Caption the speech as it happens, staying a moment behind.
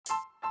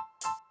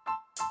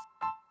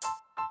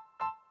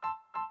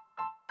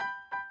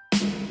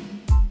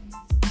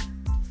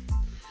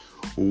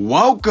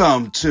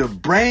Welcome to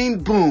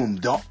Brain Boom,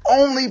 the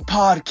only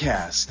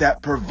podcast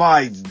that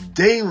provides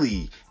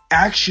daily,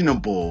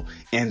 actionable,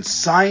 and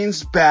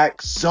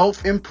science-backed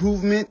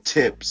self-improvement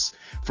tips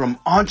from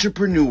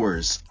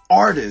entrepreneurs,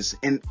 artists,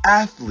 and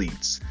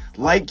athletes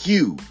like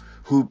you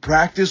who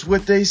practice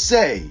what they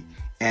say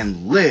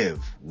and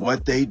live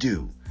what they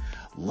do.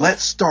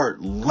 Let's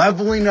start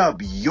leveling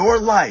up your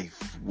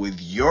life with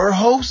your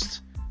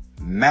host,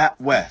 Matt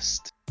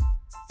West.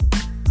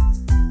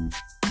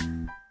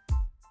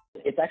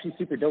 It's actually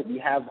super dope. We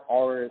have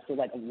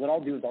what I'll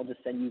do is I'll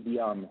just send you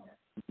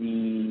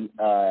the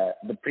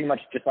pretty much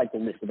just like the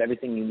list of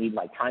everything you need,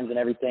 like times and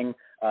everything.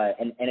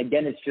 And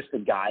again, it's just a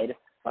guide.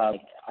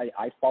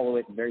 I follow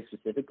it very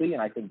specifically,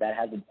 and I think that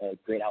has a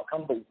great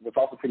outcome. But what's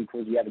also pretty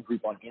cool is we have a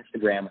group on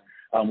Instagram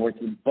where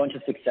it's a bunch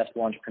of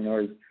successful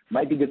entrepreneurs.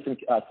 Might be good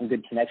some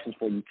good connections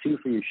for you too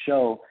for your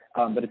show.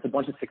 But it's a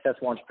bunch of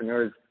successful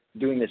entrepreneurs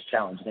doing this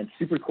challenge, and it's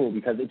super cool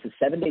because it's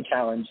a 7-day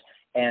challenge.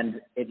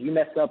 And if you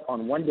mess up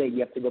on one day,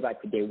 you have to go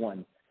back to day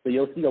one. So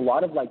you'll see a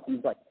lot of these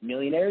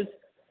millionaires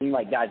being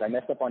like, guys, I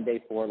messed up on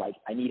day 4.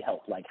 I need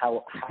help.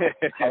 How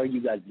are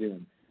you guys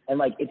doing?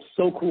 And it's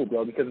so cool,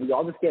 bro, because we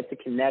all just get to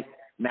connect,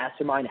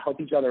 mastermind,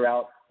 help each other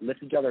out,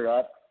 lift each other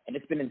up. And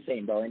it's been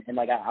insane, bro. And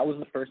I was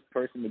the first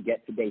person to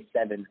get to day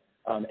 7.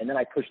 And then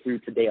I pushed through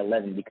to day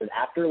 11 because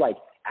after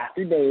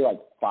day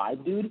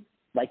 5, dude,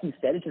 like you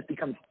said, it just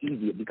becomes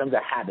easy. It becomes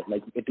a habit.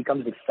 It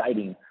becomes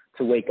exciting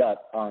to wake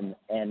up.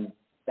 And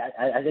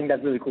I think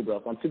that's really cool,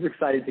 bro. So I'm super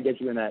excited to get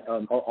you in that.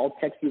 I'll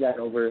text you that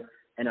over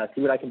and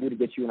see what I can do to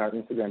get you in our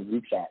Instagram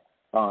group chat.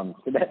 So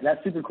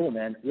that's super cool,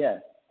 man. Yeah.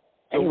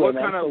 So anyway,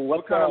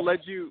 what kind of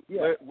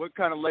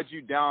led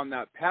you down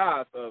that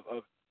path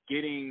of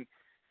getting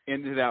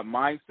into that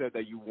mindset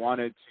that you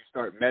wanted to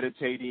start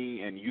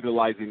meditating and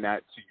utilizing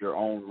that to your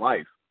own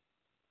life?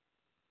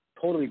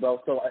 Totally,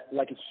 bro. So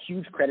a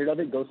huge credit of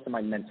it goes to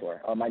my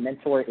mentor. My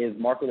mentor is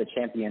Marco the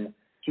Champion.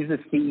 He's the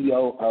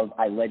CEO of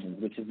iLegends,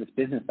 which is this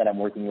business that I'm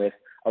working with,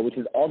 which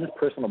is all just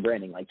personal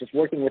branding, just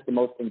working with the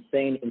most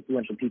insane,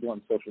 influential people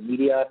on social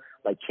media,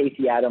 like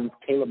Casey Adams,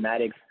 Caleb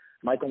Maddox,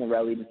 Michael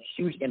Morelli, just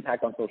huge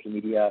impact on social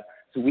media.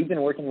 So we've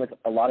been working with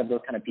a lot of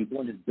those kind of people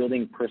and just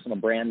building personal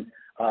brands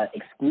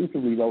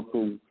exclusively, though,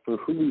 for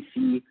who we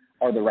see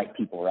are the right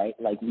people, right?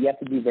 We have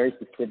to be very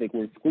specific.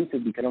 We're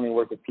exclusive. We can only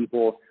work with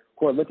people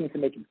who are looking to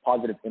make a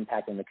positive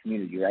impact in the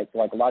community, right? So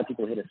a lot of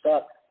people hit us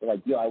up. They're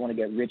like, yo, I want to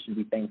get rich and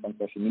be famous on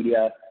social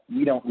media.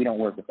 We don't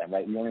work with them,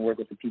 right? We only work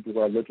with the people who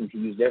are looking to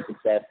use their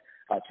success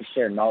to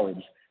share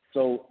knowledge.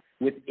 So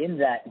within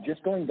that,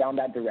 just going down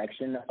that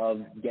direction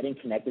of getting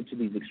connected to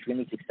these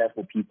extremely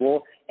successful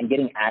people and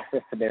getting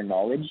access to their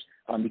knowledge,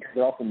 because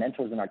they're also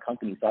mentors in our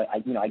company. So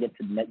I get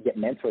to get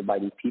mentored by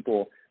these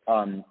people.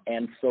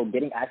 And so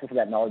getting access to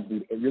that knowledge,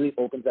 dude, it really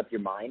opens up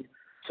your mind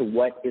to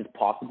what is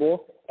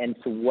possible and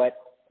to what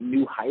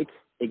new heights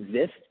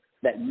exist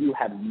that you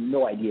have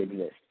no idea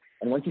exist.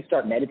 And once you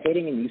start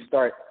meditating and you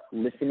start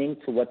listening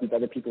to what these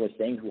other people are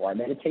saying who are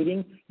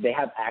meditating, they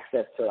have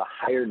access to a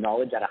higher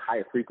knowledge at a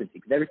higher frequency,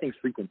 because everything's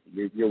frequency.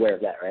 You're aware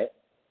of that, right?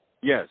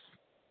 Yes.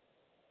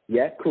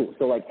 Yeah, cool.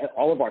 So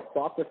all of our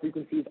thoughts are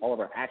frequencies, all of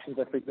our actions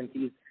are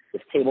frequencies.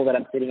 This table that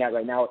I'm sitting at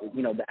right now,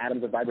 the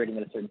atoms are vibrating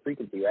at a certain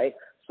frequency, right?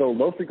 So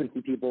low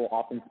frequency people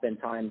often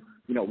spend time,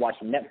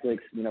 watching Netflix,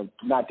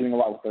 not doing a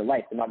lot with their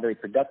life. They're not very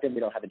productive. They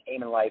don't have an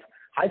aim in life.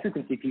 High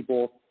frequency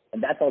people,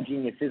 and that's all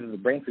genius is the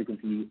brain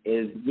frequency,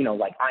 is,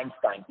 like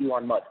Einstein,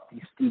 Elon Musk,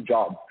 Steve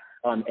Jobs.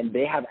 And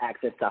they have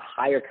access to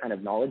higher kind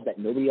of knowledge that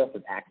nobody else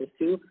has access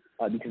to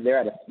because they're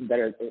at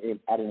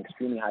an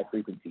extremely high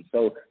frequency.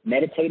 So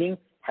meditating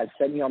has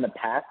set me on the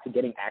path to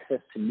getting access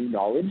to new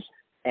knowledge.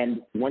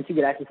 And once you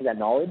get access to that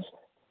knowledge,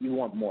 you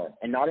want more.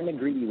 And not in a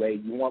greedy way.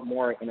 You want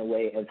more in a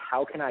way of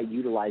how can I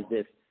utilize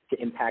this to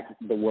impact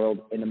the world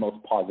in the most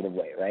positive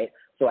way, right?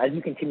 So as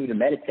you continue to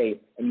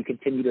meditate and you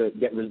continue to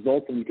get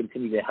results and you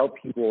continue to help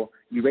people,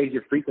 you raise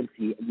your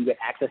frequency and you get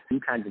access to new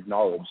kinds of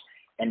knowledge.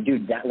 And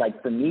dude, that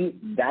for me,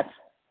 that's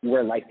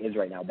where life is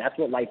right now. That's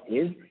what life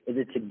is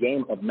it's a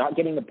game of not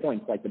getting the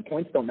points. The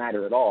points don't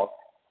matter at all.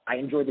 I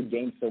enjoy the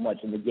game so much,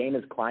 and the game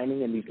is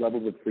climbing in these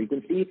levels of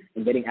frequency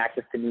and getting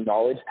access to new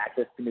knowledge,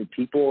 access to new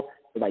people,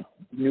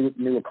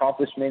 new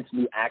accomplishments,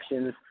 new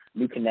actions,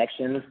 new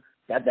connections.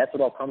 That's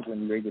what all comes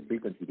when you raise your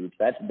frequency, dude.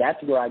 So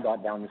that's where I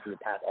got down this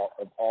path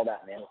of all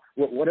that, man.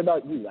 What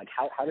about you?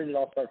 How did it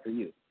all start for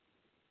you?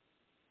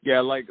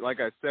 Yeah, like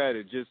I said,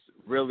 it just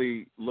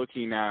really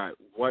looking at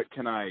what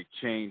can I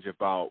change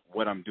about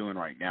what I'm doing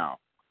right now,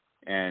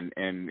 and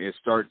it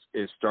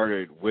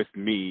started with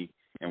me.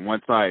 And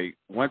once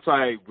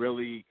I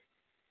really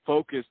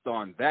focused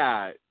on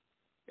that,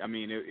 I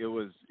mean, it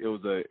was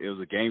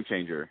a game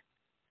changer.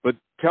 But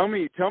tell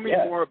me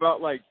more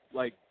about like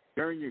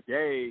during your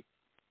day,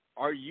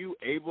 are you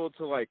able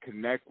to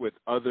connect with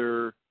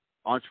other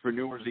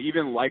entrepreneurs,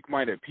 even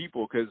like-minded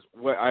people? Because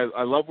what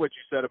I love what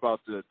you said about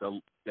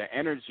the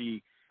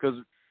energy. Because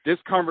this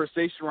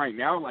conversation right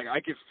now, I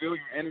could feel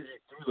your energy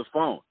through the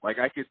phone.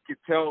 I could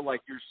tell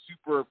you're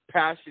super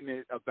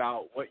passionate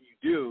about what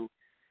you do.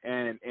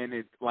 and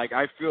it, like,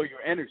 I feel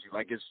your energy,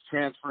 like it's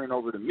transferring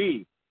over to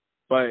me.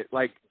 But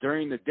like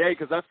during the day,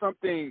 because that's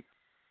something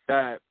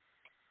that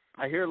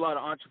I hear a lot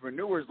of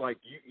entrepreneurs, like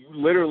you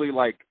literally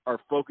like are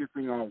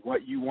focusing on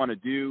what you want to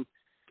do,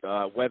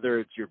 whether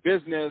it's your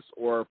business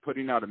or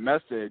putting out a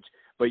message,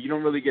 but you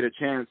don't really get a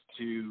chance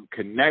to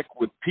connect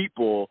with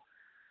people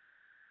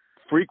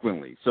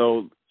frequently.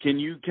 So can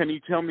you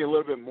tell me a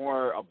little bit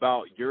more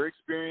about your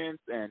experience,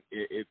 and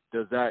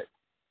does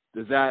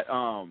that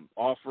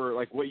offer,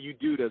 like what you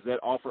do, does that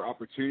offer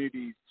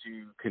opportunities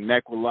to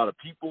connect with a lot of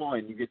people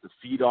and you get to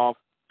feed off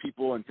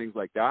people and things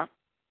like that?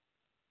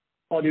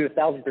 Oh, dude,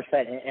 1,000%.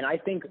 And I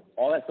think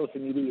all that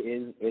social media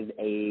is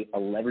a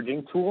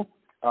leveraging tool,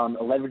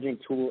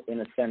 in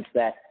a sense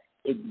that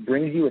it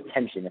brings you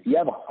attention. If you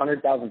have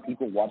 100,000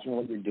 people watching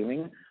what you're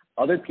doing,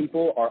 other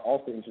people are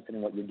also interested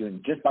in what you're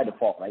doing just by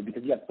default, right?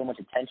 Because you have so much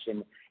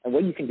attention. And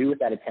what you can do with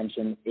that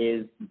attention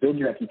is build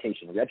your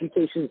reputation.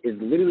 Reputation is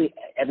literally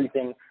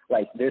everything.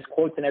 Like, there's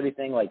quotes and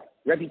everything. Like,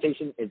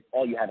 reputation is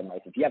all you have in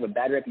life. If you have a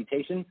bad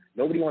reputation,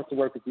 nobody wants to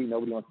work with you.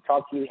 Nobody wants to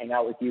talk to you, hang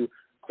out with you.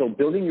 So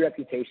building your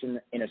reputation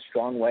in a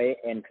strong way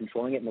and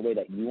controlling it in the way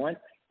that you want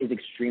is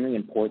extremely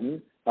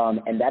important.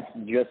 And that's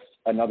just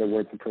another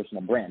word for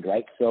personal brand,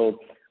 right? So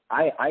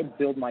I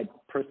build my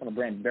personal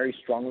brand very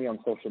strongly on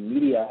social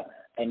media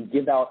and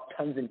give out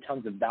tons and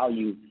tons of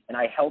value. And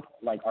I help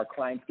like our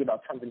clients give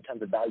out tons and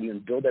tons of value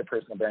and build their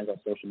personal brands on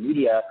social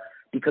media,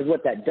 because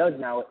what that does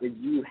now is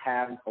you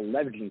have a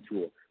leveraging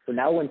tool. So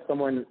now when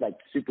someone like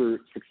super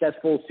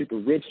successful, super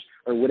rich,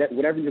 or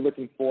whatever you're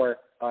looking for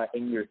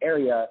in your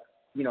area,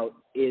 you know,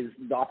 is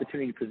the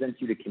opportunity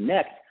presents you to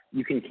connect,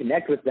 you can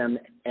connect with them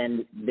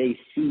and they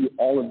see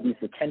all of this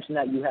attention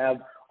that you have,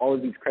 all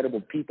of these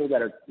credible people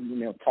that are, you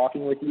know,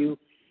 talking with you.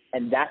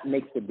 And that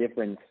makes the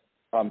difference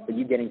for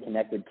you getting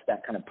connected to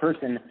that kind of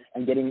person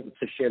and getting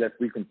to share their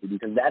frequency.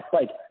 Because that's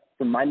like,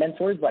 for my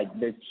mentors, like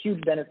there's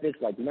huge benefits,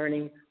 like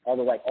learning all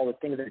the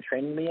things they're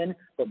training me in.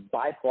 But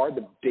by far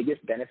the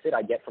biggest benefit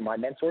I get from my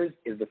mentors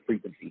is the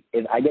frequency.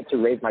 Is I get to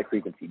raise my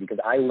frequency because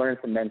I learn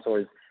from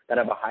mentors that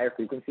have a higher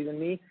frequency than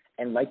me.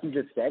 And like you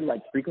just said,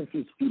 like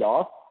frequencies feed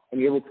off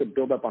and you're able to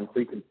build up on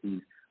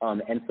frequencies.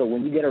 And so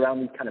when you get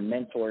around these kind of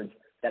mentors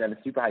that have a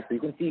super high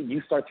frequency,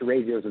 you start to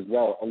raise yours as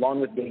well,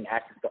 along with getting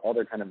access to all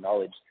their kind of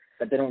knowledge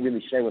that they don't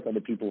really share with other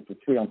people for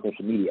free on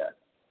social media.